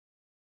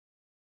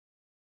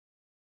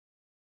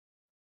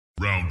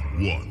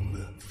Round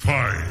one,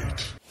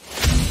 fight!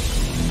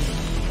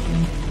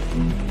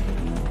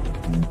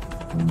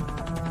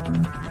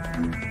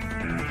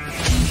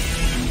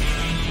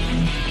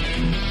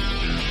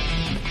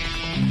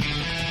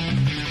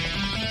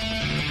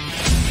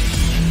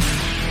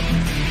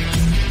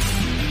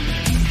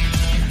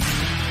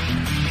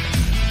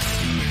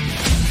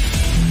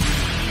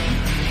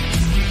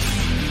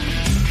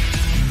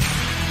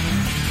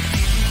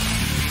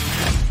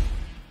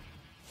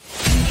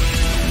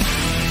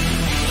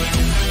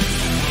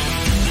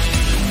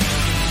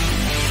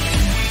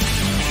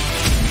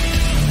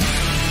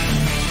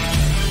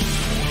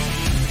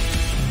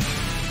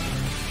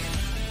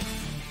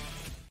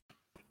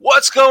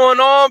 What's going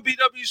on,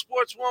 BW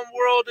Sports One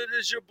World? It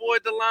is your boy,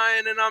 The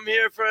Lion, and I'm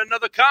here for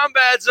another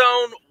Combat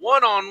Zone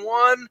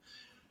one-on-one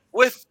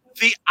with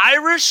the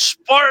Irish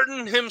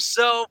Spartan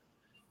himself,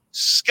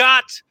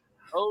 Scott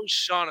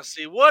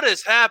O'Shaughnessy. What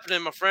is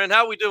happening, my friend?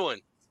 How we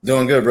doing?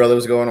 Doing good, brother.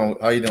 What's going on?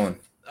 How you doing?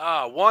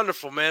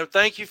 Wonderful, man.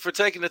 Thank you for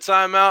taking the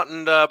time out,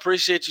 and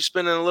appreciate you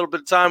spending a little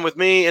bit of time with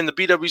me in the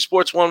BW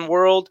Sports One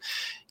World,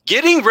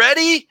 getting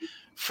ready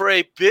for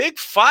a big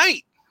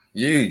fight.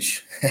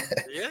 Huge.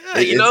 Yeah,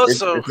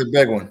 it's a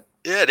big one.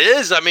 Yeah, it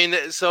is. I mean,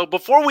 so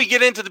before we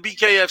get into the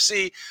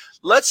BKFC,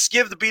 let's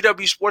give the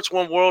BW Sports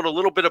One World a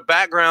little bit of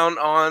background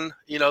on,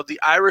 the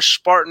Irish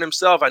Spartan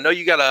himself. I know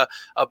you got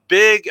a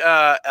big,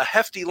 a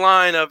hefty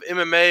line of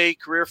MMA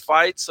career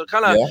fights. So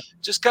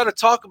just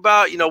talk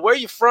about, where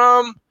you're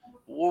from,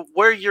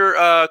 where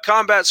your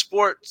combat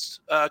sports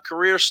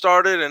career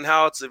started and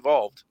how it's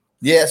evolved.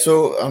 Yeah,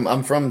 so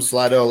I'm from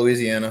Slidell,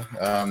 Louisiana.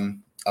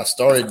 I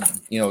started,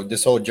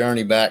 this whole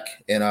journey back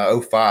in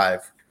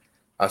 2005.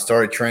 I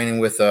started training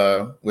with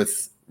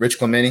Rich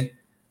Clementi,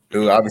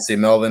 who obviously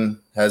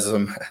Melvin has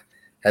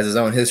his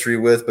own history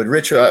with. But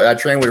Rich, I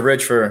trained with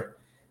Rich for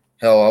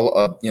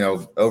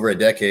over a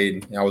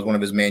decade. I was one of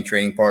his main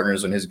training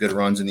partners on his good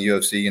runs in the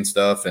UFC and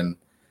stuff. And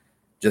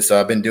just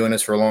I've been doing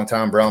this for a long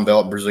time. Brown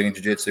belt, Brazilian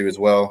Jiu-Jitsu as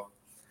well.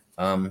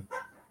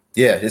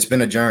 It's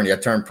been a journey. I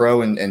turned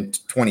pro in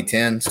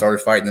 2010.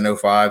 Started fighting in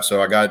 2005.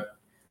 So I got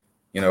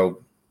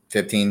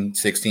 15,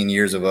 16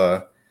 years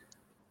of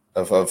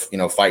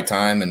fight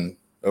time and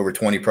over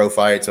 20 pro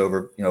fights,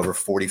 over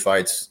 40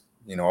 fights,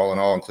 all in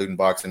all, including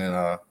boxing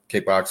and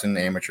kickboxing,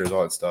 amateurs,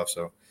 all that stuff.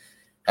 So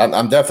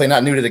I'm definitely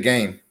not new to the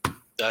game.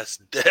 That's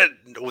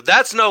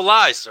no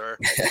lie, sir.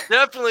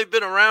 Definitely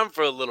been around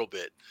for a little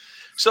bit.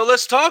 So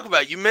let's talk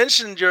about it. You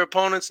mentioned your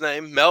opponent's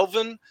name,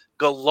 Melvin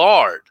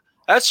Guillard.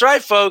 That's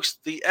right, folks.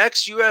 The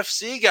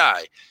ex-UFC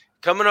guy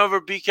coming over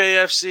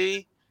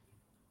BKFC,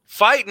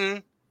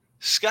 fighting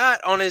Scott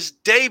on his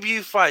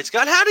debut fight.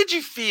 Scott, how did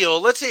you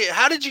feel?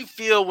 How did you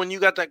feel when you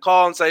got that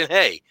call and saying,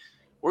 hey,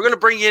 we're going to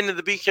bring you into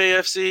the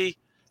BKFC,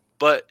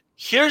 but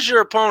here's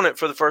your opponent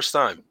for the first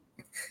time?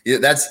 Yeah,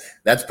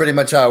 that's pretty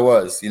much how it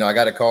was. I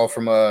got a call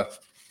from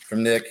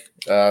Nick,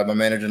 my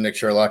manager, Nick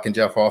Sherlock, and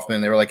Jeff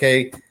Hoffman. They were like,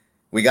 hey,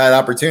 we got an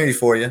opportunity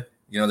for you.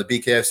 The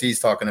BKFC is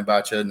talking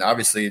about you. And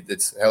obviously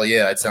it's hell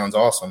yeah, it sounds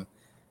awesome.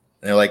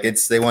 And they're like,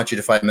 they want you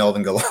to fight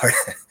Melvin Guillard.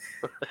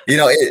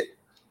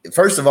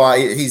 First of all,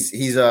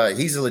 he's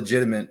a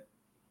legitimate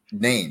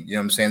name. You know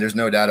what I'm saying? There's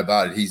no doubt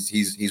about it.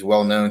 He's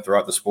well known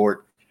throughout the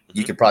sport.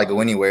 You could probably go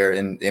anywhere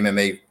in the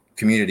MMA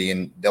community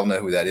and they'll know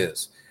who that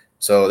is.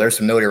 So there's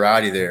some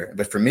notoriety there.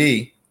 But for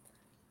me,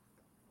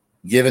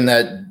 given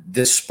that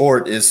this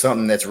sport is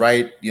something that's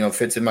right,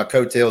 fits in my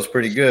coattails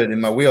pretty good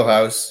in my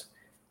wheelhouse,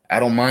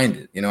 I don't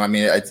mind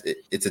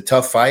it. It's a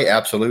tough fight.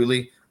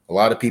 Absolutely. A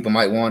lot of people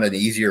might want an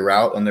easier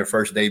route on their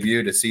first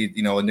debut to see,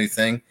 a new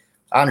thing.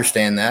 I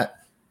understand that.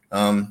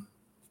 But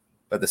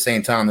at the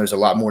same time, there's a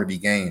lot more to be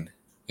gained,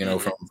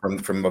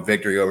 from a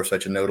victory over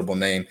such a notable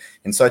name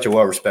and such a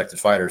well-respected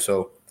fighter.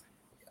 So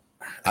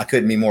I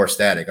couldn't be more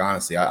ecstatic,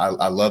 honestly.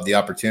 I love the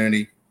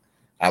opportunity.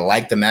 I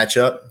like the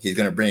matchup. He's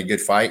going to bring a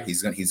good fight.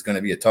 He's going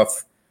to be a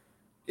tough.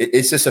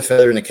 It's just a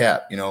feather in the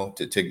cap,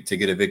 to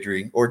get a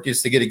victory or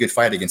just to get a good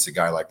fight against a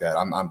guy like that.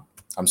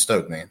 I'm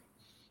stoked, man.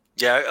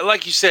 Yeah,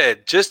 like you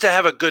said, just to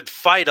have a good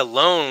fight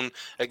alone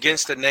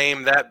against a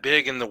name that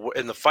big in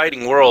the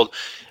fighting world,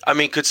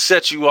 could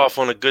set you off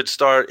on a good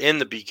start in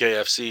the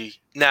BKFC.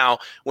 Now,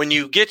 when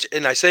you get,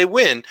 and I say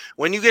when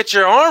you get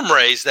your arm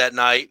raised that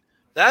night,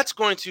 that's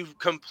going to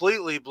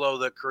completely blow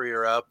the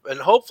career up, and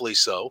hopefully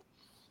so.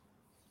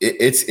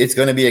 It's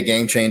going to be a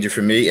game changer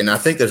for me, and I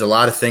think there's a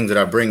lot of things that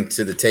I bring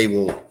to the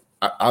table.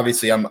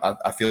 Obviously,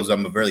 I feel as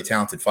I'm a very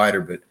talented fighter,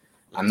 but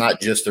I'm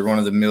not just a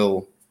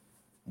run-of-the-mill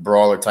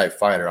brawler type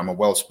fighter. I'm a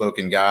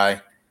well-spoken guy.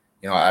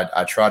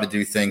 I try to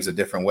do things a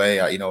different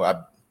way.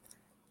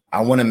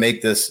 I want to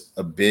make this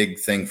a big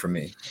thing for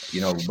me,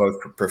 both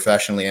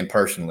professionally and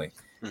personally.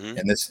 Mm-hmm.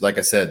 And this, like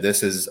I said,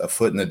 this is a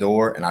foot in the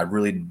door. And I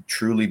really,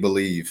 truly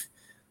believe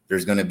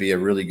there's going to be a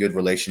really good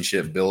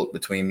relationship built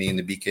between me and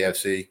the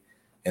BKFC.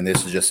 And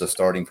this is just a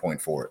starting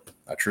point for it.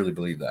 I truly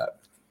believe that.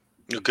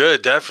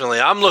 Good. Definitely.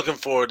 I'm looking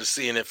forward to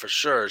seeing it for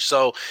sure.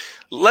 So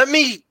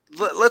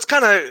let's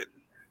kind of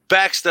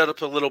back step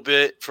up a little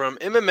bit from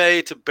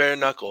MMA to bare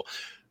knuckle.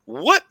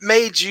 What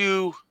made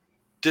you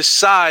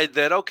decide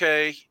that,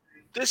 okay,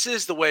 this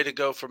is the way to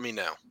go for me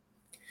now?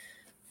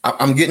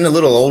 I'm getting a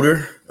little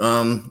older.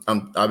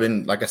 I've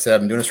been, like I said,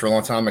 I've been doing this for a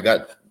long time. I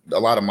got a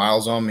lot of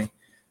miles on me.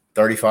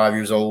 35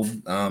 years old.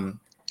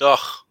 Ugh.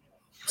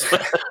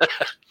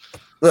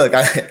 Look,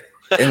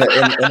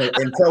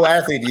 in pro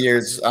athlete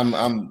years,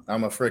 I'm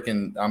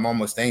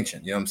almost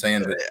ancient. You know what I'm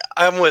saying?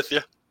 I'm with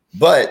you.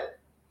 But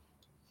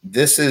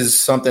this is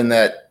something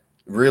that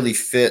really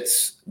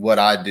fits what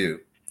I do.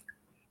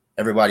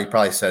 Everybody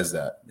probably says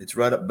that. It's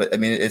right up, but I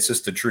mean, it's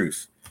just the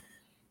truth.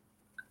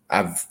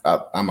 I'm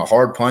a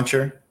hard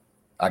puncher.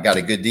 I got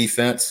a good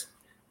defense.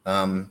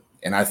 And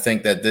I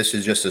think that this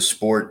is just a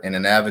sport and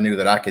an avenue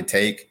that I could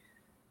take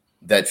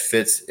that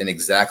fits in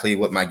exactly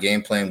what my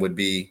game plan would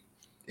be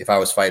if I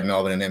was fighting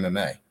Melvin in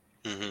MMA.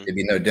 Mm-hmm. It'd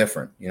be no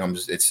different. You know, I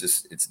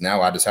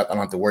don't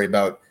have to worry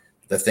about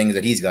the things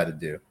that he's got to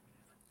do.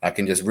 I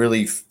can just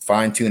really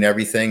fine tune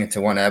everything into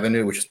one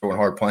avenue, which is throwing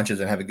hard punches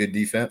and have a good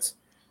defense.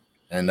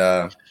 And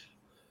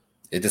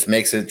it just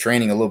makes it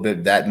training a little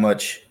bit that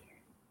much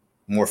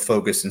more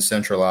focused and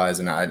centralized.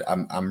 And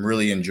I'm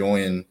really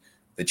enjoying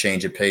the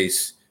change of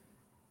pace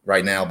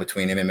right now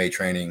between MMA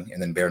training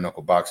and then bare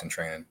knuckle boxing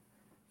training.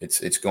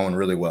 It's going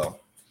really well.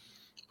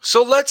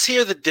 So let's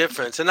hear the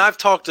difference. And I've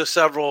talked to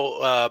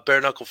several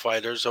bare knuckle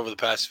fighters over the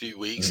past few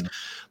weeks,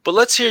 but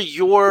let's hear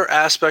your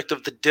aspect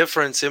of the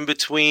difference in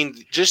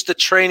between just the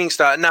training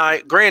style. Now,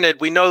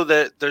 granted, we know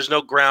that there's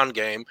no ground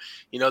game.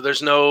 You know,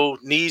 there's no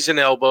knees and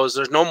elbows.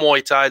 There's no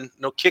Muay Thai,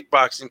 no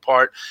kickboxing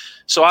part.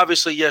 So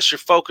obviously, yes, you're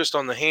focused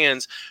on the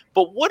hands.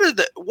 But what are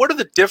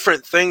the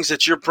different things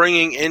that you're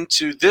bringing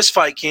into this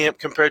fight camp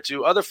compared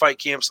to other fight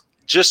camps,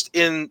 just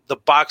in the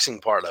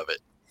boxing part of it?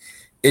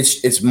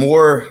 It's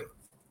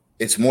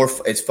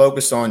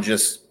focused on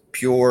just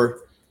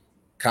pure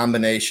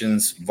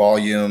combinations,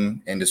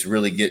 volume, and just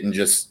really getting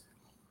just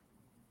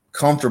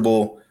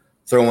comfortable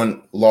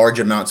throwing large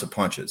amounts of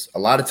punches. A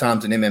lot of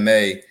times in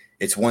MMA,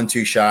 it's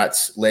 1-2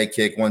 shots, leg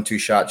kick, 1-2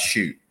 shots,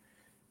 shoot.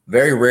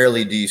 Very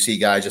rarely do you see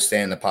guys just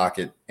stay in the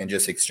pocket and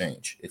just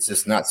exchange. It's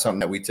just not something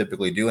that we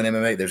typically do in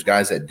MMA. There's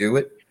guys that do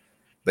it,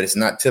 but it's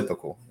not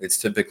typical. It's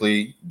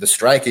typically the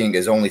striking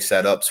is only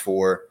setups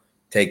for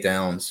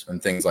takedowns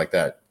and things like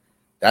that.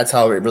 That's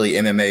how it really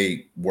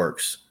MMA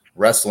works.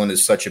 Wrestling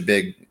is such a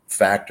big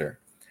factor.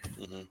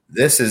 Mm-hmm.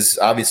 This is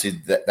obviously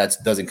that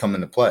doesn't come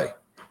into play.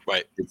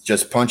 Right. It's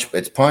just punch,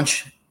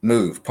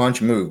 move,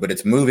 but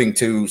it's moving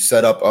to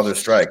set up other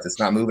strikes. It's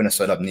not moving to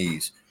set up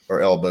knees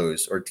or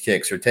elbows or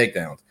kicks or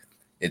takedowns.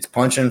 It's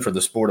punching for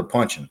the sport of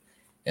punching.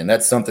 And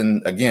that's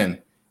something,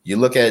 again, you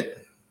look at,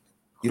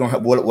 you don't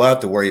have what I have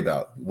to worry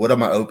about. What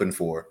am I open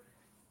for?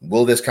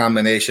 Will this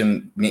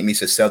combination make me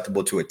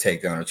susceptible to a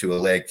takedown or to a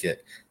leg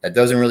kick? That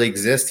doesn't really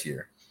exist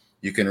here.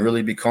 You can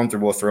really be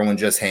comfortable throwing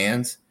just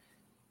hands,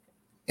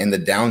 and the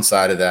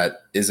downside of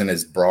that isn't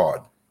as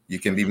broad. You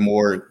can be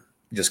more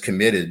just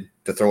committed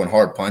to throwing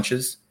hard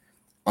punches,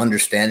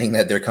 understanding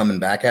that they're coming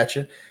back at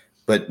you,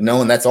 but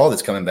knowing that's all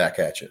that's coming back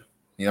at you.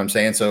 You know what I'm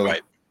saying? So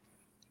right.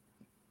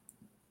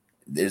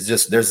 there's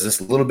just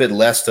a little bit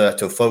less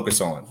to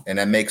focus on, and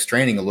that makes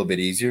training a little bit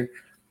easier.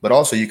 But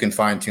also you can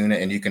fine tune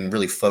it and you can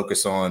really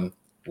focus on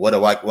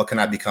what can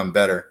I become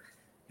better?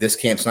 This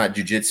camp's not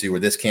jiu-jitsu or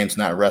this camp's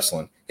not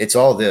wrestling. It's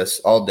all this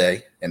all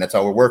day, and that's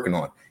all we're working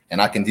on. And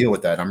I can deal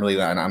with that. I'm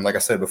like I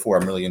said before,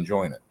 I'm really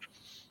enjoying it.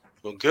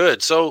 Well,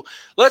 good. So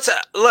let's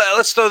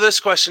throw this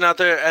question out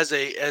there as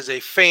a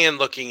fan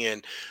looking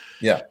in.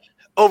 Yeah.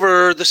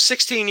 Over the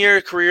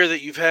 16-year career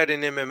that you've had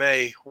in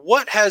MMA,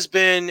 what has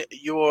been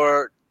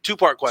your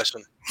two-part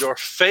question? Your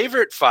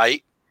favorite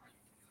fight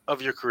of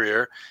your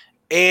career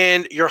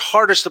and your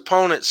hardest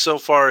opponent so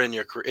far in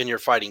your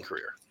fighting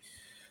career?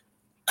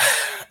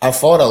 I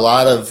fought a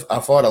lot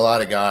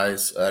of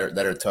guys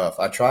that are tough.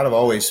 I try to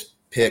always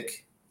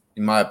pick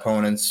my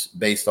opponents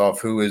based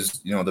off who is,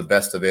 the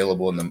best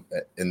available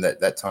in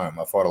that time.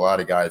 I fought a lot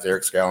of guys.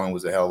 Eric Scallon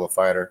was a hell of a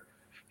fighter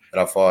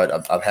that I fought.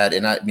 I've had,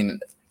 and I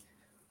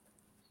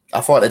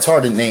fought. It's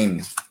hard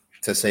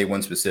to say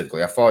one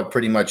specifically. I fought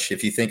pretty much,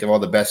 if you think of all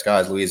the best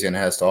guys Louisiana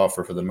has to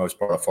offer, for the most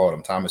part, I fought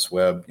them. Thomas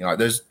Webb.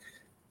 There's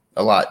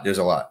a lot. There's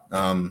a lot.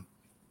 I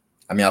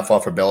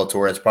fought for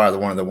Bellator. It's probably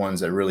one of the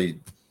ones that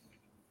really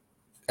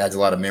adds a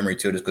lot of memory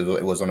to it, just because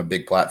it was on a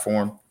big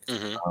platform.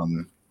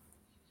 Mm-hmm.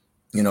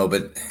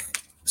 But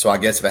so I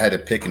guess if I had to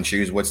pick and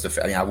choose,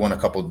 I won a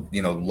couple,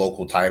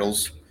 local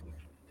titles.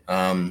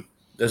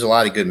 There's a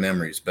lot of good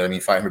memories, but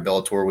fighting for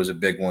Bellator was a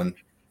big one.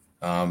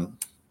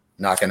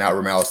 Knocking out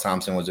Romelis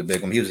Thompson was a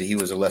big one. He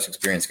was a less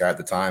experienced guy at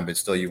the time, but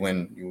still, you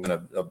win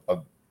a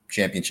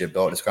championship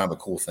belt. It's kind of a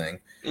cool thing.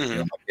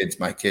 Mm-hmm.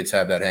 My kids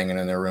have that hanging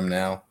in their room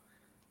now.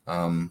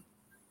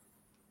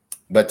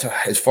 But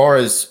as far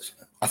as,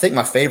 I think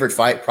my favorite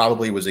fight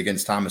probably was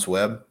against Thomas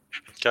Webb.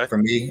 Okay. For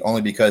me,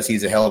 only because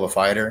he's a hell of a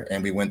fighter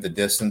and we went the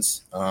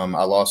distance.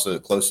 I lost a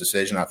close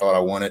decision. I thought I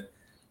won it,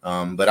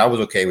 but I was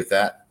okay with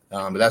that.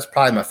 But that's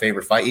probably my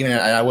favorite fight. Even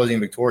I wasn't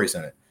even victorious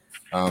in it.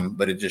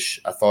 But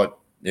I thought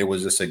it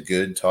was just a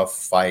good, tough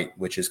fight,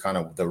 which is kind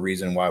of the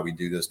reason why we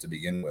do this to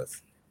begin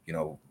with.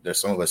 There's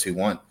some of us who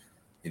want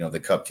the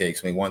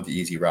cupcakes. We want the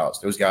easy routes.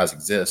 Those guys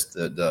exist,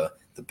 the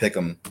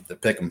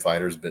pick'em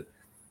fighters, but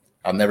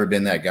I've never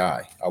been that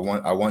guy. I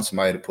want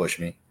somebody to push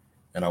me,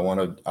 and I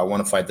want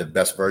to fight the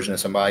best version of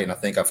somebody. And I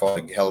think I fought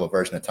a hell of a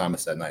version of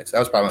Thomas that night. So that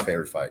was probably my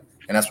favorite fight,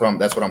 and that's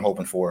what I'm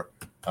hoping for.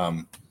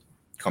 Come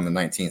the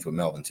 19th with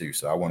Melvin too.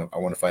 So I want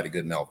to fight a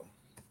good Melvin.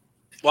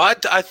 Well,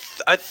 I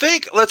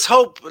think, let's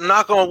hope,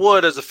 knock on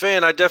wood, as a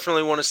fan, I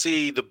definitely want to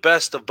see the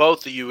best of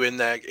both of you in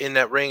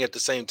that ring at the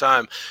same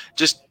time.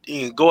 Just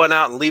going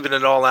out and leaving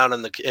it all out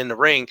in the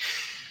ring.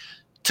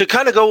 To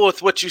kind of go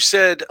with what you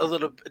said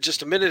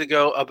just a minute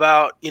ago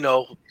about,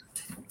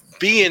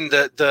 being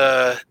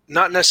the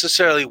not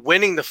necessarily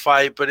winning the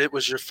fight, but it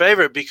was your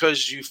favorite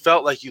because you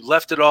felt like you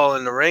left it all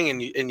in the ring,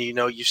 and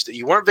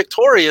you weren't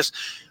victorious,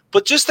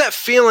 but just that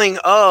feeling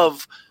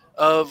of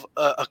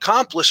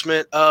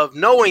accomplishment, of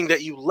knowing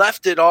that you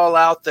left it all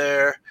out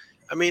there.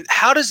 I mean,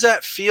 how does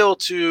that feel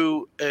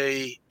to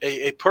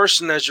a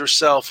person as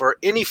yourself, or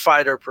any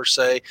fighter per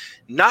se,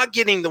 not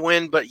getting the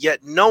win, but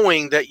yet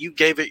knowing that you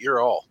gave it your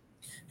all?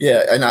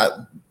 Yeah, and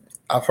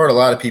I've heard a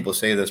lot of people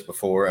say this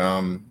before.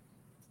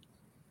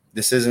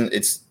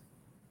 It's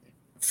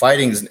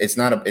fighting. It's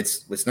not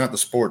the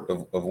sport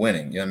of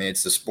winning.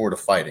 It's the sport of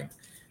fighting.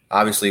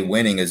 Obviously,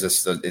 winning is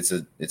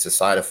it's a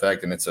side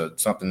effect, and it's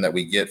something that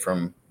we get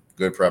from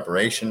good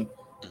preparation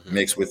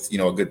mixed with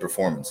a good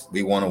performance.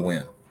 We want to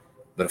win,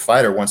 but a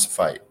fighter wants to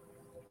fight.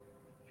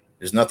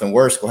 There's nothing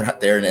worse going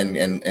out there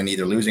and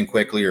either losing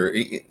quickly, or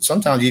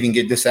sometimes you even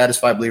get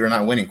dissatisfied, believe it or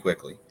not, winning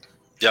quickly.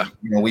 Yeah,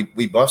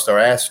 we bust our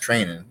ass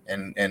training,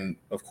 and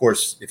of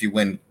course, if you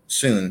win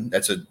soon,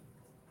 that's a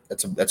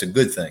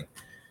good thing.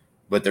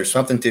 But there's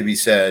something to be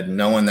said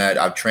knowing that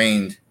I've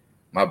trained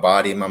my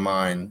body and my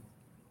mind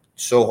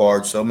so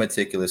hard, so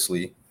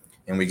meticulously,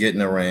 and we get in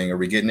the ring or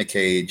we get in the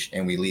cage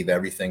and we leave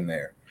everything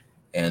there.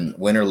 And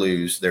win or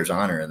lose, there's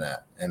honor in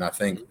that. And I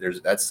think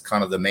that's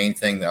kind of the main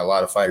thing that a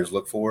lot of fighters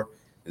look for.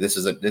 This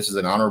is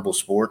an honorable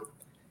sport,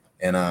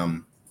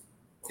 and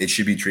it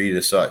should be treated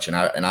as such. And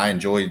I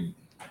enjoy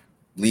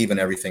leaving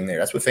everything there.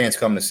 That's what fans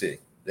come to see.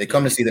 They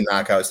come to see the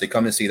knockouts. They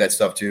come to see that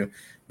stuff too,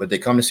 but they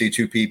come to see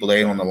two people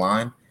laying on the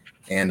line.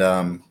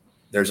 And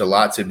there's a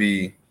lot to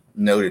be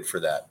noted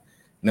for that.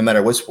 No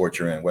matter what sport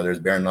you're in, whether it's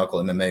bare knuckle,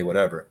 MMA,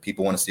 whatever,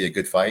 people want to see a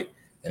good fight,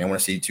 and they want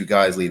to see two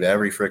guys leave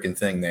every freaking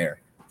thing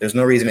there. There's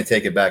no reason to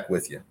take it back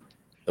with you.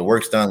 The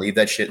work's done. Leave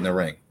that shit in the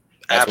ring.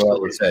 That's Absolutely. What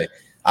I would say.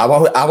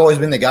 I've always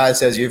been the guy that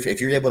says if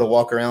you're able to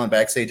walk around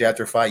backstage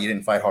after a fight, you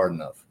didn't fight hard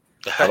enough.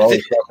 I've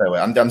always felt that way.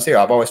 I'm serious.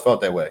 I've always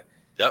felt that way.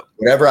 Yep.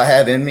 Whatever I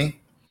have in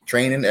me,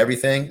 training,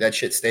 everything, that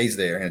shit stays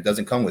there, and it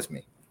doesn't come with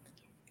me.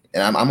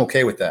 And I'm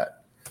okay with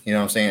that. You know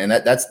what I'm saying? And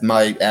that's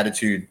my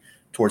attitude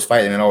towards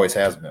fighting, and it always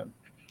has been.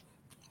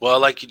 Well,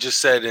 like you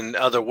just said, in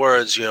other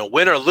words,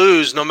 win or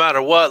lose, no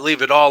matter what,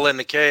 leave it all in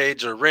the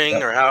cage or ring,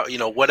 yep. or how,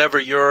 whatever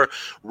your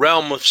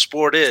realm of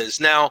sport is.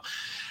 Now,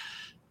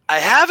 I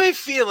have a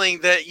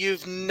feeling that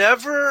you've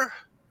never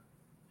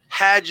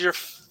had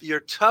your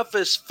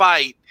toughest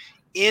fight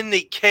in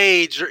the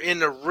cage or in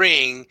the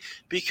ring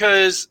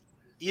because,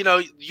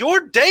 your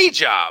day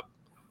job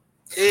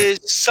is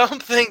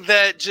something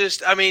that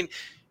just,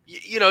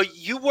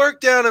 you work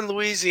down in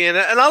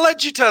Louisiana, and I'll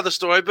let you tell the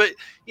story, but,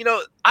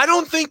 I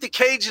don't think the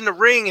cage in the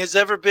ring has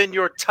ever been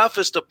your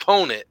toughest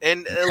opponent.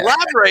 And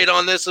elaborate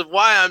on this of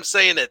why I'm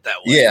saying it that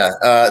way. Yeah,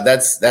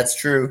 that's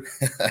true.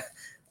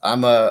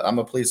 I'm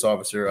a police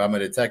officer. I'm a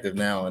detective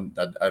now, and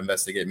I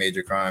investigate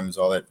major crimes,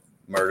 all that,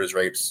 murders,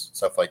 rapes,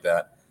 stuff like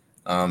that.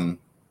 I'm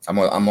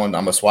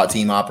a SWAT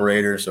team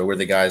operator, so we're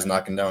the guys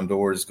knocking down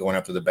doors, going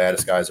after the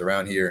baddest guys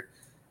around here.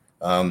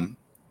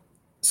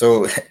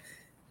 So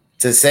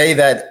to say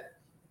that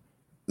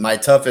my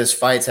toughest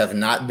fights have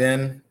not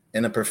been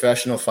in a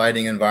professional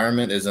fighting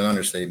environment is an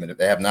understatement.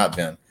 They have not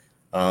been.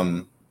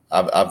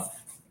 I've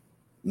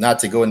not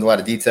to go into a lot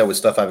of detail with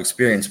stuff I've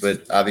experienced,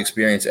 but I've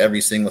experienced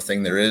every single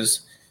thing there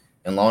is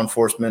in law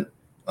enforcement,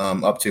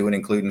 up to and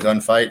including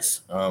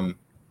gunfights.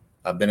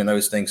 I've been in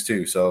those things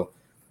too. So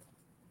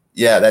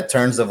yeah, that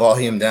turns the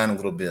volume down a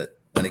little bit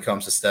when it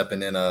comes to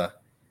stepping in a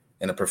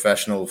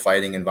professional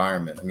fighting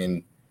environment.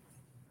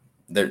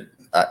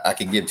 I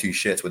could give two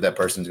shits what that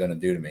person's going to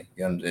do to me,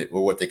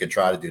 or what they could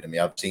try to do to me.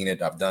 I've seen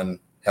it. I've done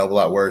a hell of a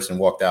lot worse and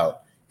walked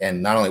out,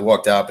 and not only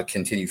walked out, but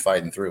continued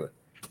fighting through it.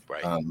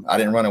 Right. I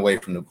didn't run away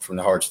from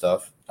the hard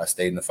stuff. I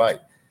stayed in the fight,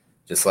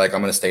 just like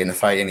I'm going to stay in the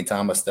fight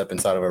anytime I step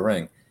inside of a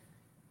ring.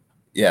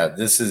 Yeah,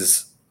 this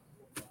is,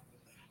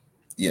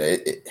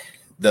 the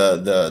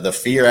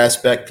fear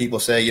aspect. People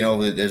say,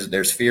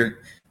 there's fear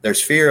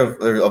of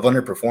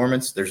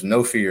underperformance. There's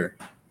no fear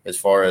as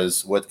far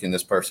as what can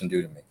this person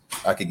do to me.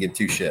 I could give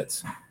two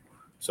shits.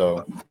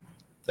 So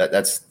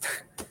that's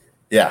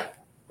yeah.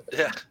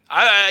 Yeah.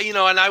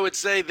 I would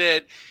say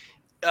that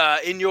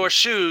in your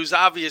shoes,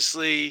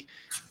 obviously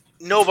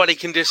nobody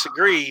can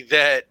disagree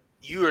that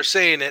you are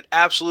saying it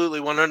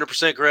absolutely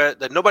 100% correct,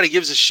 that nobody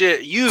gives a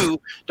shit.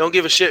 You don't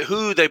give a shit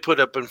who they put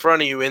up in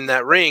front of you in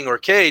that ring or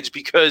cage,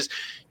 because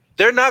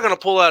they're not going to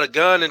pull out a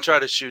gun and try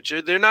to shoot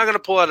you. They're not going to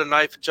pull out a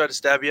knife and try to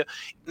stab you.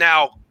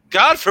 Now,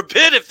 God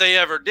forbid if they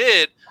ever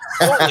did.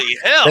 Holy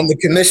hell. And the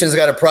commission's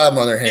got a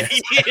problem on their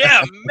hands.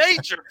 Yeah,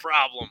 major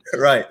problem.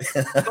 Right.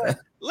 But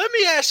let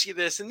me ask you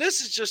this, and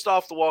this is just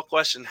off the wall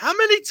question. How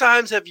many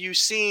times have you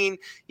seen,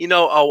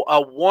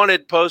 a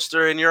wanted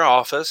poster in your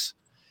office,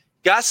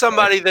 got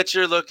somebody that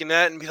you're looking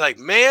at and be like,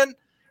 man,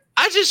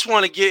 I just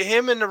want to get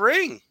him in the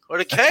ring or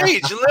the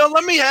cage.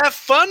 Let me have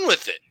fun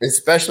with it.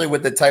 Especially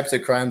with the types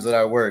of crimes that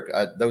I work,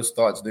 those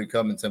thoughts do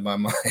come into my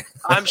mind.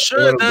 I'm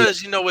sure it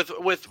does.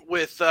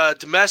 With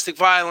domestic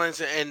violence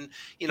and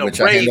Which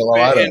rape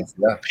and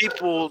yeah.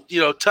 people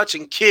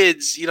touching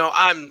kids.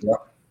 I'm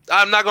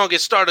not going to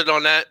get started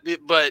on that,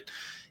 but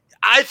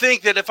I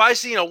think that if I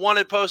seen a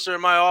wanted poster in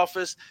my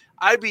office,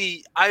 I'd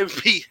be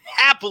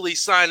happily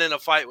signing a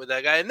fight with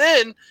that guy, and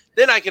then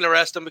I can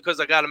arrest him because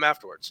I got him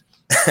afterwards.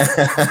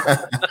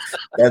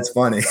 That's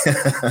funny.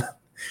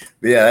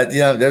 Yeah,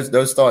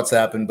 those thoughts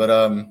happen, but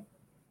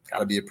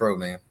gotta be a pro,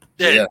 man.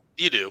 Yeah,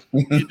 you do.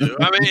 You do.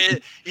 I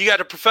mean, you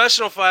got a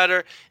professional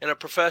fighter and a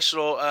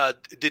professional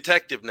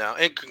detective now,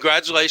 and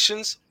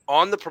congratulations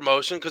on the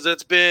promotion because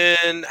it's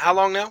been how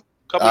long now?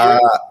 A couple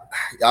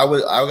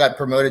years. I got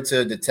promoted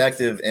to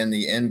detective in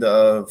the end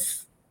of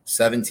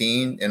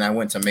 17, and I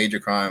went to major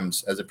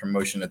crimes as a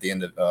promotion at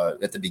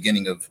the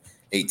beginning of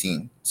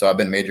 18. So I've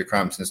been major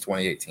crimes since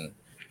 2018.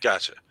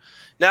 Gotcha.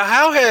 Now,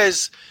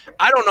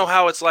 I don't know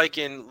how it's like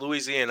in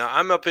Louisiana.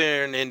 I'm up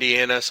here in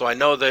Indiana, so I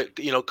know that,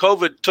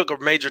 COVID took a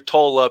major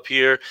toll up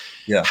here.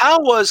 Yeah. How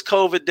was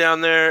COVID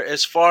down there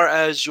as far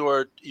as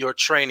your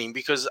training?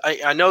 Because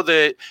I know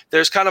that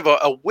there's kind of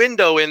a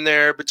window in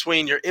there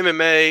between your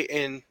MMA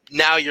and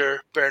now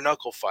your bare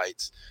knuckle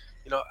fights.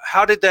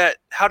 How did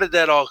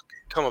that all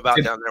come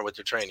about down there with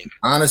your training?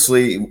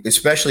 Honestly,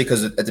 especially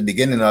because at the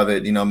beginning of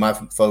it, my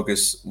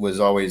focus was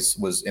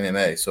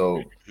MMA.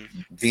 So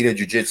Vita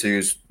Jiu-Jitsu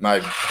is my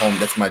home.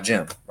 That's my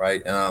gym,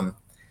 right?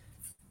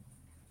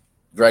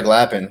 Greg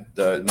Lappin,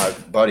 my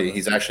buddy,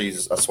 he's actually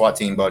a SWAT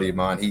team buddy of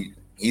mine.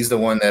 He's the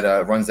one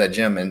that runs that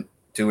gym. And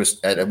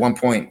at one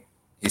point,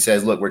 he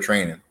says, "Look, we're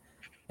training,"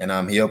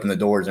 and he opened the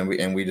doors and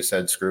we just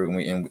said, "Screw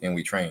it," and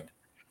we trained.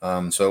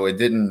 So it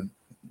didn't,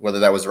 whether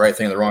that was the right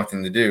thing or the wrong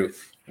thing to do.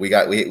 We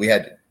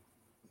had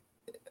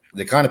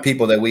the kind of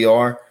people that we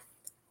are.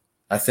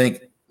 I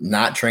think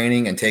not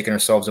training and taking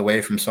ourselves away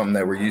from something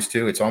that we're used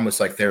to, it's almost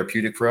like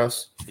therapeutic for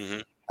us. Mm-hmm.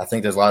 I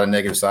think there's a lot of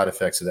negative side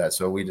effects of that.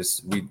 So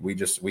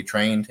we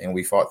trained and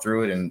we fought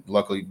through it, and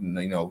luckily,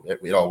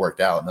 it all worked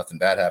out. Nothing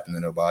bad happened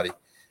to nobody.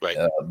 Right.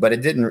 But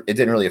it didn't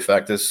really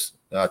affect us,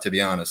 to be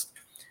honest.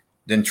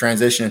 Then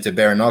transition into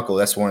bare knuckle.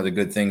 That's one of the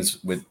good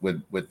things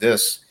with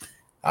this.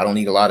 I don't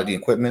need a lot of the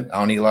equipment. I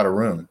don't need a lot of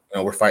room.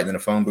 We're fighting in a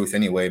phone booth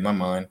anyway, in my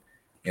mind.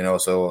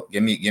 So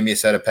give me a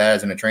set of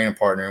pads and a training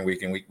partner, and we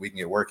can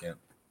get work in.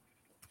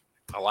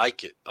 I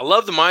like it. I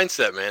love the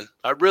mindset, man.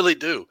 I really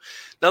do.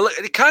 Now,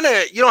 it kind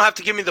of, you don't have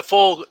to give me the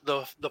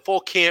full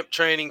camp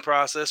training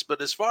process, but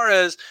as far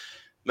as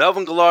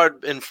Melvin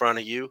Guillard in front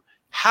of you,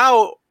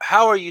 how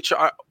are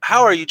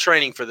you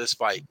training for this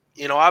fight?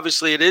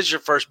 Obviously it is your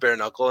first bare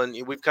knuckle, and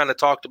we've kind of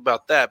talked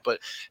about that. But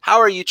how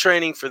are you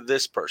training for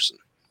this person?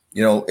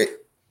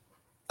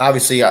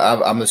 Obviously,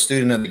 I'm a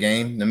student of the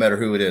game, no matter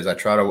who it is. I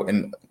try to,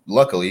 and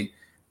luckily,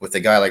 with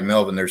a guy like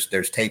Melvin,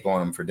 there's tape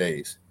on him for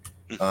days.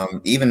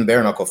 Even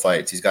bare knuckle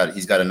fights, he's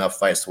got enough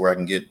fights to where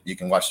you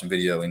can watch some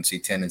video and see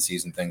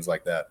tendencies and things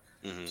like that.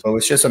 Mm-hmm. So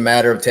it's just a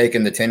matter of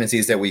taking the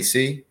tendencies that we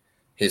see,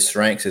 his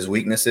strengths, his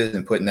weaknesses,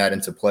 and putting that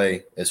into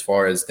play as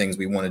far as things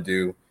we want to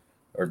do,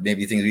 or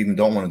maybe things we even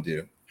don't want to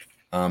do,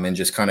 and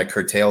just kind of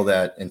curtail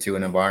that into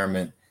an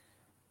environment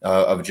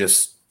of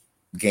just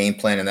game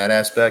plan in that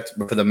aspect.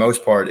 But for the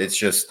most part, it's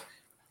just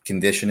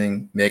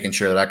conditioning, making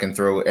sure that I can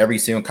throw every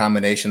single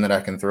combination that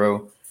I can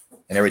throw,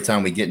 and every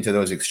time we get into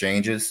those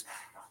exchanges,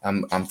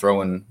 I'm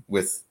throwing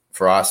with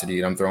ferocity,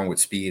 and I'm throwing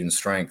with speed and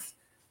strength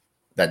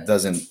that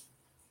doesn't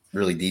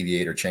really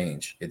deviate or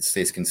change. It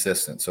stays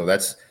consistent. So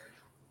that's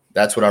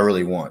what I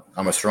really want.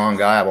 I'm a strong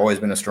guy. I've always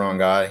been a strong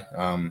guy.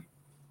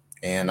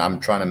 And I'm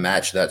trying to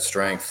match that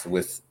strength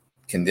with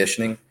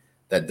conditioning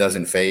that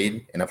doesn't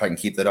fade. And if I can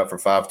keep that up for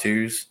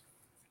 5-2s,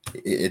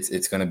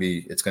 it's going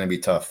to be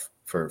tough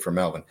for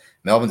Melvin.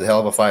 Melvin's a hell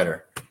of a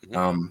fighter.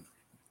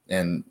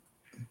 And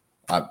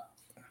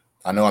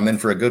I know I'm in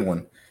for a good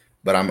one,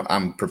 but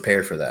I'm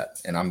prepared for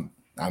that. And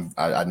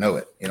I know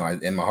it,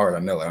 in my heart, I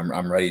know it.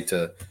 I'm ready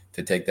to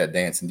take that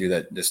dance and do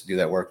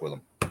that work with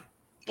him.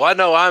 Well, I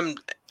know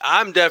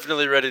I'm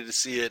definitely ready to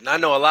see it. And I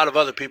know a lot of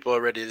other people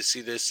are ready to see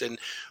this. And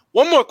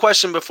one more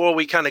question before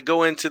we kind of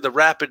go into the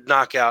rapid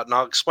knockout, and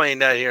I'll explain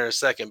that here in a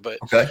second. But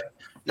okay.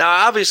 Now,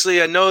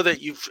 obviously, I know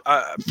that you've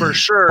for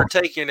sure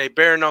taken a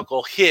bare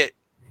knuckle hit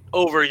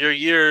over your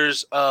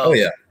years of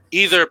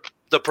either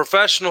the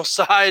professional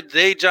side,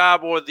 day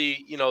job, or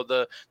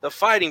the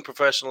fighting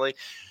professionally.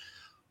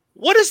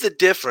 What is the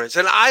difference?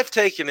 And I've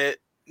taken it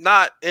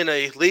not in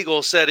a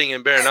legal setting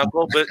in bare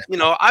knuckle, but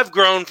I've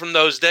grown from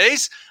those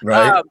days.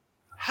 Right.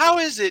 How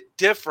is it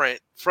different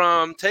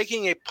from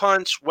taking a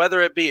punch,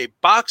 whether it be a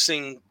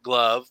boxing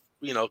glove,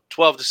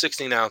 12 to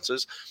 16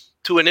 ounces,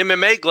 to an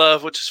MMA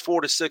glove, which is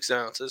 4 to 6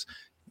 ounces?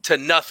 to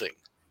nothing.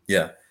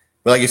 Yeah.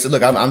 But like you said,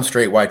 look, I'm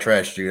straight white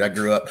trash, dude. I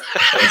grew up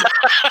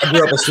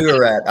a sewer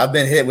rat. I've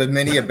been hit with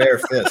many a bare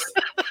fist.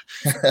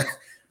 All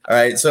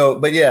right. So,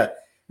 but yeah,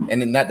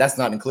 and then that's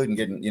not including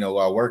getting,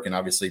 while working.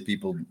 Obviously,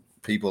 people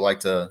like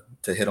to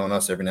hit on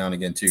us every now and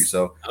again too.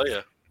 So, oh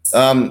yeah.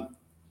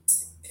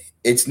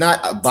 It's not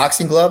a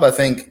boxing glove, I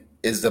think,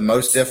 is the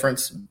most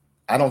difference.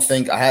 I don't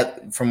think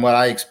from what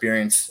I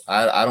experienced,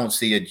 I don't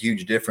see a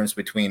huge difference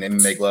between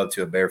MMA glove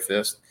to a bare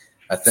fist.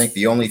 I think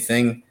the only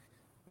thing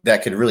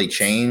that could really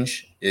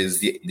change is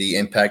the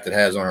impact it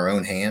has on our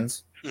own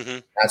hands,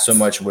 not so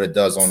much what it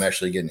does on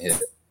actually getting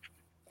hit.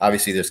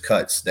 Obviously, there's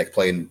cuts that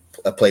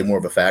play more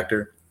of a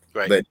factor,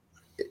 right? But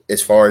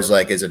as far as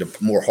like, is it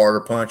a more harder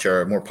punch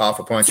or a more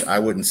powerful punch? I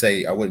wouldn't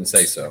say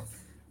so.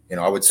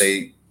 I would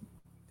say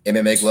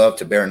MMA glove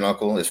to bare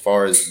knuckle, as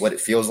far as what it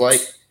feels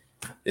like,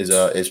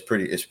 is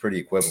pretty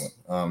equivalent.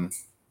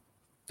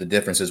 The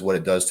difference is what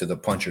it does to the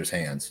puncher's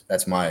hands.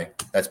 That's my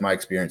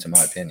experience, in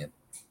my opinion.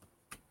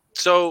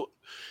 So,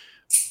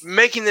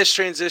 making this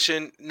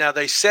transition now,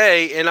 they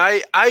say, and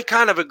I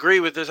kind of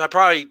agree with this. I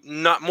probably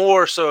not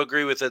more so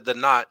agree with it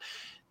than not,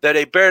 that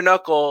a bare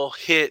knuckle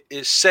hit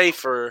is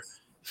safer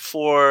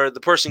for the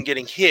person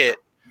getting hit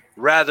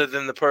rather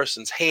than the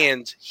person's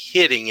hands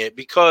hitting it,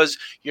 because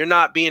you're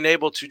not being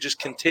able to just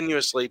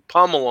continuously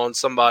pummel on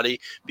somebody,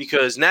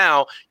 because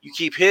now you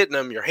keep hitting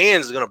them, your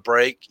hands are going to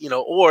break,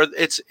 or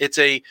it's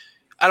a,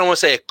 I don't want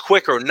to say a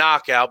quicker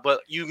knockout,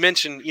 but you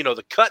mentioned,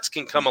 the cuts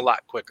can come a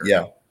lot quicker.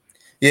 Yeah.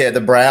 Yeah.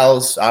 The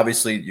brows,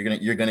 obviously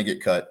you're going to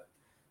get cut.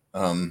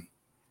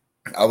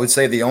 I would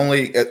say the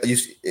only,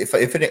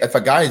 if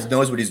a guy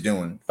knows what he's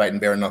doing fighting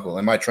bare knuckle,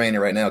 and my trainer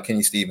right now,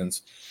 Kenny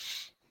Stevens,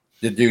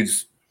 the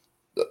dude's,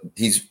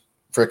 he's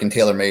freaking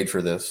tailor-made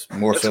for this,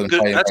 more so than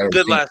fighting. That's a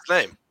good last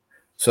name.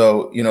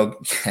 So,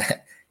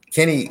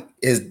 Kenny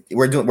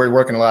we're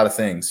working a lot of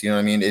things. You know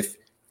what I mean? If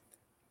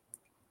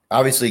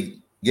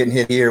obviously getting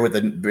hit here with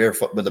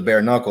a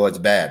bare knuckle, it's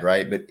bad,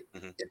 right? But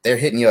if they're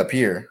hitting you up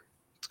here,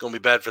 it's going to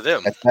be bad for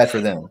them. That's bad for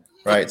them,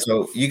 right?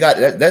 So you got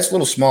that's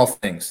little small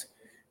things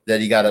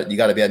that you gotta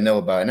be able to know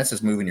about, and that's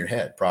just moving your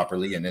head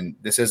properly. And then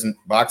this isn't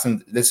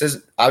boxing. This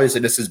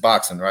is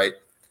boxing, right?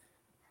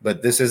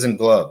 But this isn't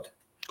gloved.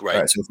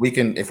 Right. So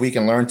if we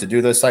can learn to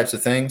do those types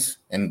of things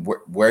and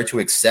where to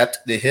accept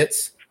the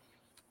hits,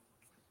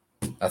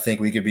 I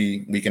think we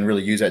can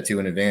really use that to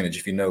an advantage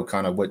if you know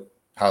kind of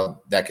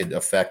how that could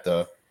affect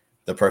the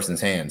person's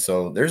hand.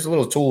 So there's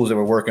little tools that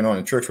we're working on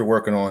and tricks we're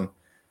working on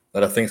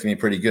that I think is gonna be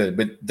pretty good.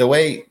 But the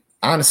way,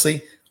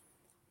 honestly,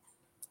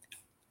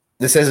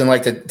 this isn't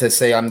like to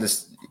say I'm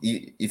just,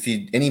 if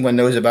anyone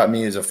knows about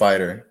me as a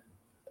fighter,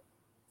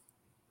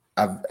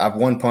 I've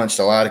one punched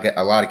a lot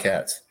of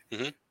cats.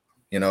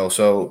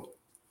 So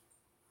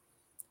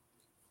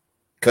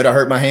could I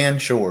hurt my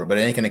hand? Sure, but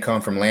it ain't going to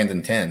come from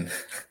landing 10.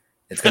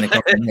 It's going to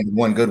come from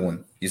one good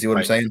one. You see what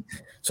I'm saying?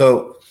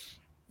 So,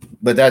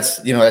 but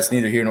that's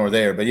neither here nor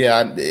there. But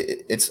yeah,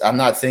 I'm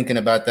not thinking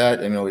about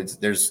that.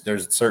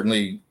 There's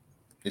certainly,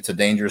 it's a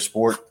dangerous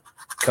sport,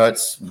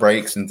 cuts,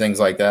 breaks, and things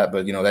like that.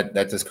 But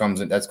that just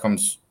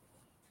comes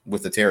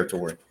with the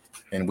territory,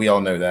 and we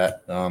all know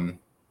that.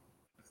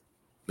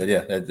 But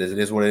yeah, it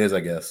is what it is, I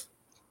guess.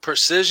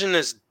 Precision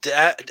is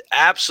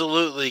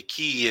absolutely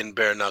key in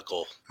bare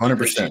knuckle.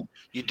 100%.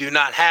 You do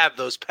not have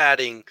those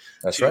padding.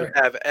 That's to right.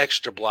 Have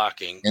extra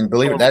blocking. And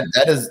believe it,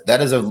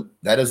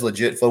 that is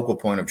legit focal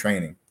point of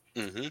training.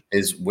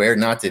 Is where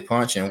not to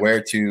punch and where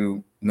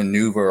to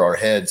maneuver our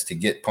heads to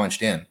get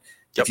punched in.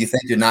 If you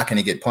think you're not going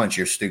to get punched,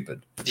 you're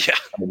stupid. Yeah,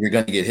 you're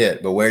going to get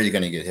hit, but where are you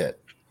going to get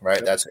hit?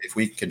 Right. That's, if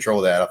we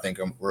control that, I think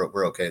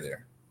we're okay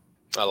there.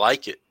 I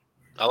like it.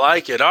 All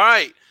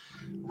right,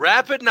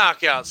 rapid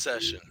knockout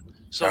session.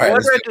 So right,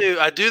 what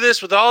I do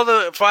this with all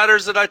the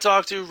fighters that I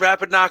talk to,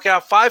 rapid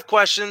knockout, 5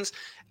 questions,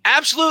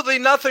 absolutely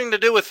nothing to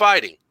do with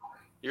fighting.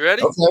 You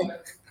ready? Okay.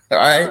 All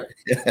right.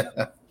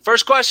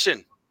 First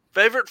question,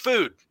 favorite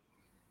food?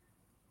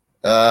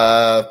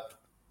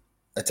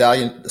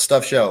 Italian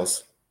stuffed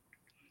shells.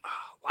 Oh,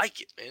 I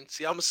like it, man.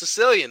 See, I'm a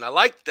Sicilian. I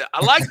like the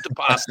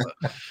pasta.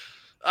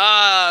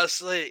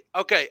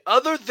 Okay,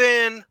 other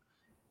than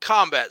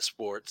combat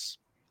sports,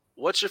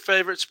 what's your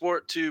favorite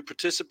sport to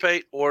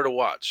participate or to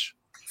watch?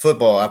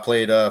 Football. I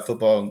played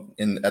football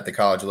at the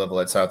college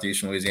level at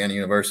Southeastern Louisiana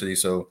University,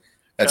 so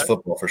that's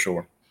football for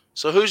sure.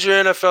 So who's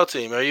your NFL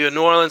team? Are you a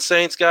New Orleans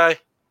Saints guy?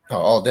 Oh,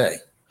 all day.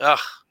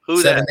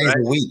 Who's 7 days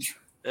a week.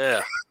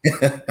 Yeah.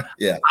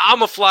 Yeah.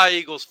 I'm a Fly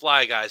Eagles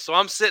fly guy, so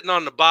I'm sitting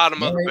on the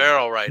bottom of the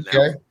barrel right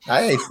now.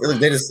 Hey,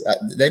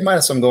 they might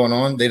have something going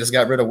on. They just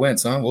got rid of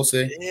Wentz, huh? We'll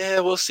see. Yeah,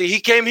 we'll see. He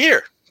came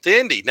here to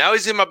Indy. Now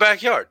he's in my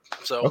backyard.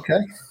 So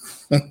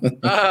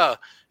okay.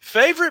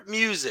 Favorite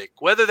music,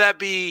 whether that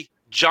be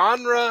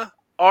genre,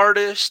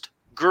 artist,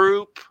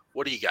 group,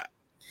 what do you got?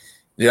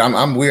 Yeah,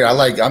 I'm weird.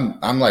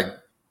 I'm like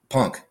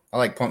punk. I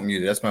like punk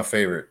music. That's my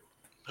favorite.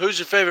 Who's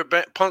your favorite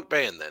punk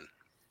band then?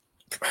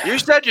 You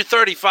said you're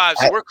 35,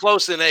 so we're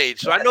close in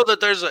age. So I know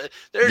that there's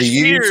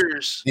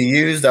years. The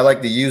Used. I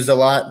like The Used a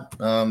lot.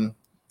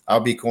 I'll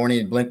be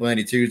corny.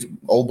 Blink-182's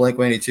old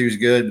Blink-182 is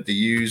good. But the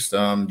used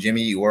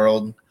Jimmy Eat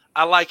World.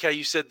 I like how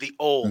you said the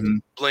old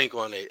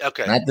Blink-182.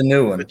 Okay, not the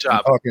new one. Good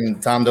job. I'm talking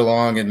Tom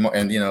DeLonge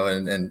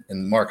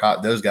and Mark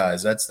Hott. Those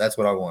guys. That's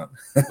what I want.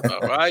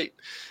 All right.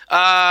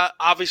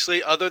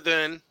 Obviously, other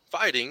than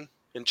fighting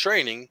and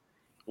training,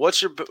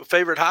 what's your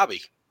favorite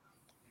hobby?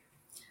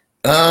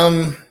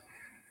 Other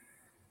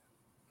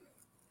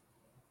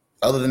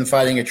than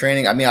fighting or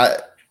training, I mean,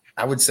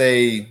 I would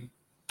say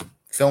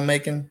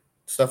filmmaking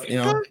stuff.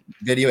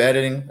 Video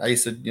editing. I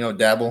used to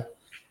dabble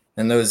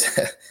in those.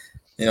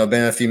 Been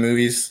in a few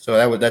movies,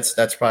 so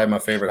that's probably my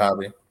favorite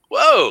hobby.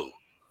 Whoa!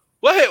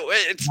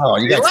 Wait!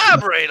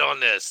 Elaborate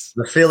on this.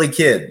 The Philly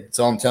Kid. That's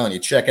all I'm telling you.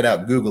 Check it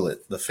out. Google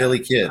it. The Philly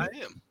Kid. I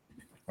am.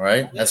 All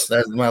right. Yeah. That's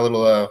my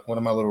little one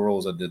of my little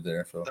roles I did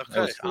there. So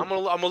okay, I'm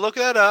gonna look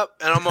that up,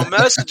 and I'm gonna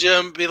message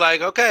him, and be like,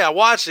 okay, I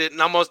watched it,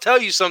 and I'm gonna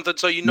tell you something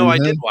so you know I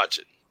did watch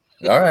it.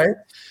 All right.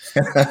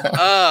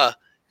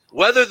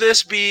 Whether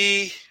this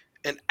be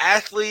an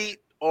athlete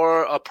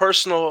or a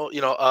personal,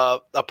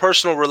 a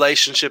personal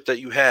relationship that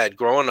you had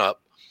growing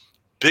up,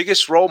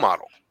 biggest role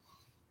model.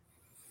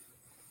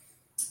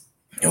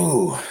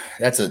 Ooh,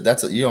 that's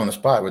a you on the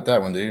spot with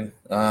that one, dude.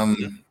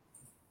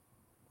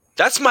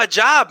 That's my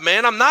job,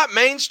 man. I'm not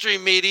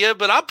mainstream media,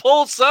 but I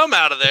pulled some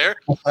out of there.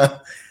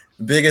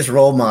 Biggest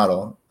role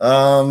model.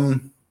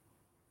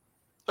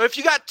 If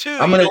you got two,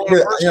 I'm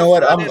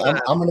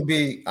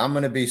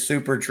gonna be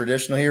super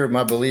traditional here with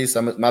my beliefs.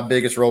 My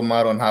biggest role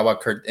model and how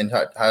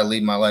I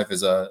lead my life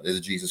is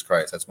Jesus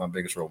Christ. That's my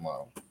biggest role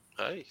model.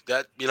 Hey,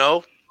 that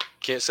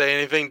can't say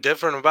anything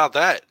different about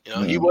that.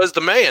 He was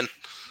the man.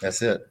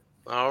 That's it.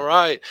 All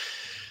right,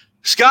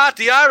 Scott,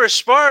 the Irish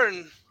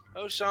Spartan,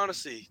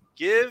 O'Shaughnessy.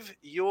 Give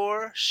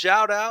your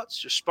shout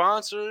outs, your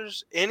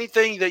sponsors,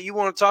 anything that you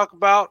want to talk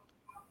about.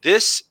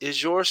 This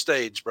is your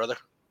stage, brother.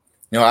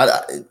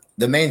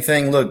 The main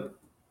thing, look,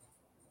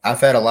 I've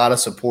had a lot of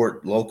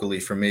support locally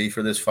for me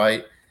for this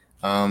fight.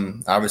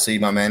 Obviously,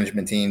 my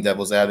management team,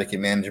 Devil's Advocate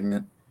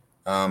Management,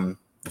 the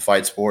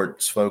Fight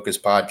Sports Focus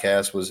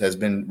podcast has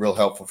been real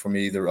helpful for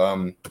me.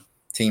 The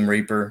Team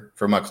Reaper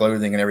for my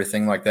clothing and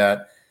everything like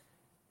that.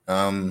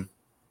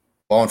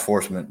 Law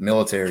enforcement,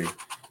 military.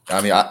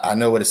 I mean, I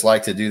know what it's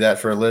like to do that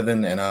for a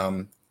living,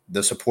 and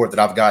the support that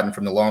I've gotten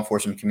from the law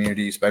enforcement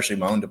community, especially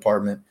my own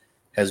department,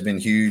 has been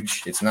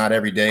huge. It's not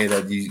every day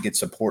that you get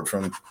support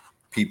from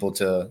people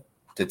to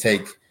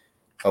take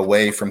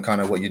away from kind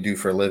of what you do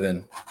for a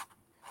living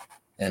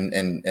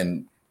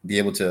and be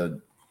able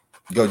to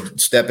go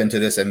step into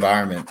this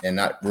environment and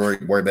not worry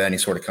about any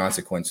sort of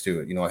consequence to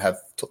it. Have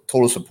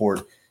total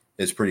support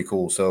is pretty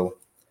cool. So,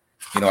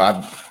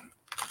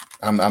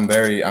 I'm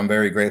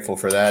very grateful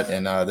for that.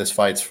 And this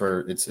fight's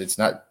it's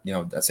not,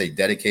 I say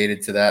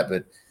dedicated to that,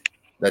 but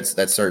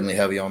that's certainly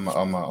heavy on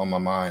my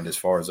mind as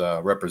far as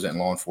representing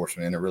law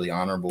enforcement in a really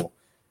honorable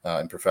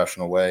and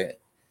professional way.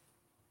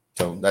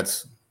 So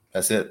that's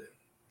it.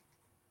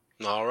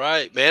 All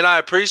right, man. I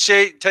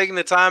appreciate taking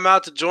the time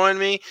out to join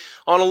me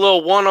on a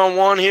little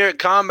one-on-one here at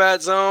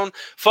Combat Zone.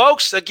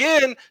 Folks,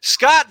 again,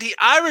 Scott, the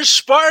Irish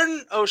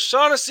Spartan,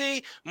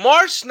 O'Shaughnessy,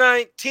 March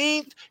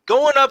 19th,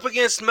 going up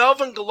against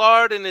Melvin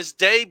Guillard in his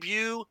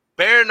debut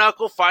bare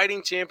knuckle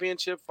fighting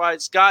championship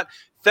fight. Scott,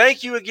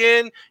 thank you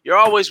again. You're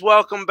always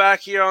welcome back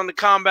here on the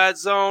Combat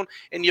Zone,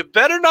 and you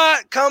better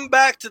not come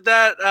back to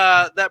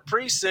that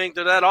precinct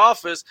or that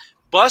office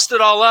bust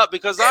it all up,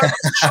 because I'm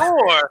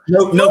sure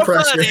no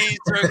pressure. Buddies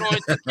are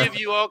going to give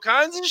you all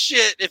kinds of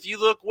shit if you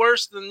look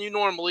worse than you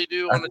normally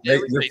do on a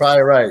daily basis. You're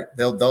probably right.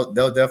 They'll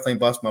definitely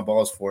bust my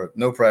balls for it.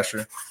 No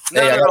pressure.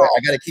 I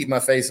gotta keep my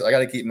face. I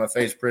gotta keep my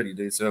face pretty,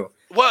 dude. So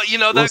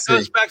that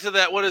goes back to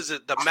that. What is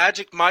it? The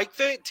Magic Mike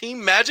thing?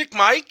 Team Magic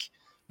Mike?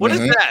 What is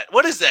that?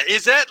 What is that?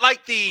 Is that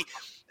like the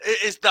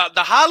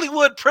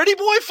Hollywood pretty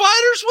boy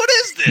fighters? What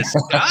is this,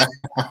 Scott?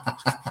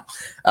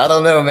 I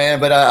don't know, man,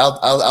 but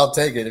I'll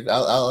take it.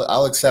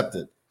 I'll accept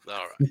it.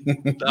 All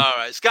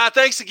right, Scott.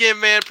 Thanks again,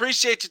 man.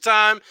 Appreciate your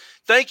time.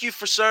 Thank you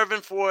for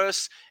serving for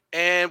us,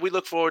 and we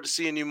look forward to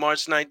seeing you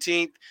March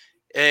 19th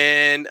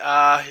and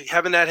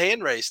having that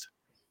hand raised.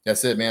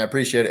 That's it, man. I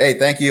appreciate it. Hey,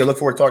 thank you. I look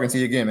forward to talking to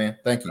you again, man.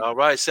 Thank you. All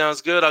right,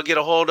 sounds good. I'll get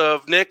a hold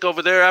of Nick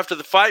over there after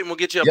the fight, and we'll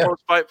get you a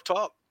post-fight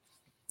talk.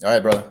 All right,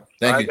 brother.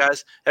 Thank you.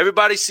 Guys.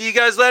 Everybody, see you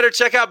guys later.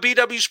 Check out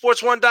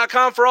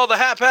bwsports1.com for all the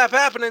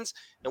happenings,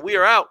 and we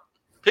are out.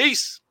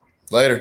 Peace. Later.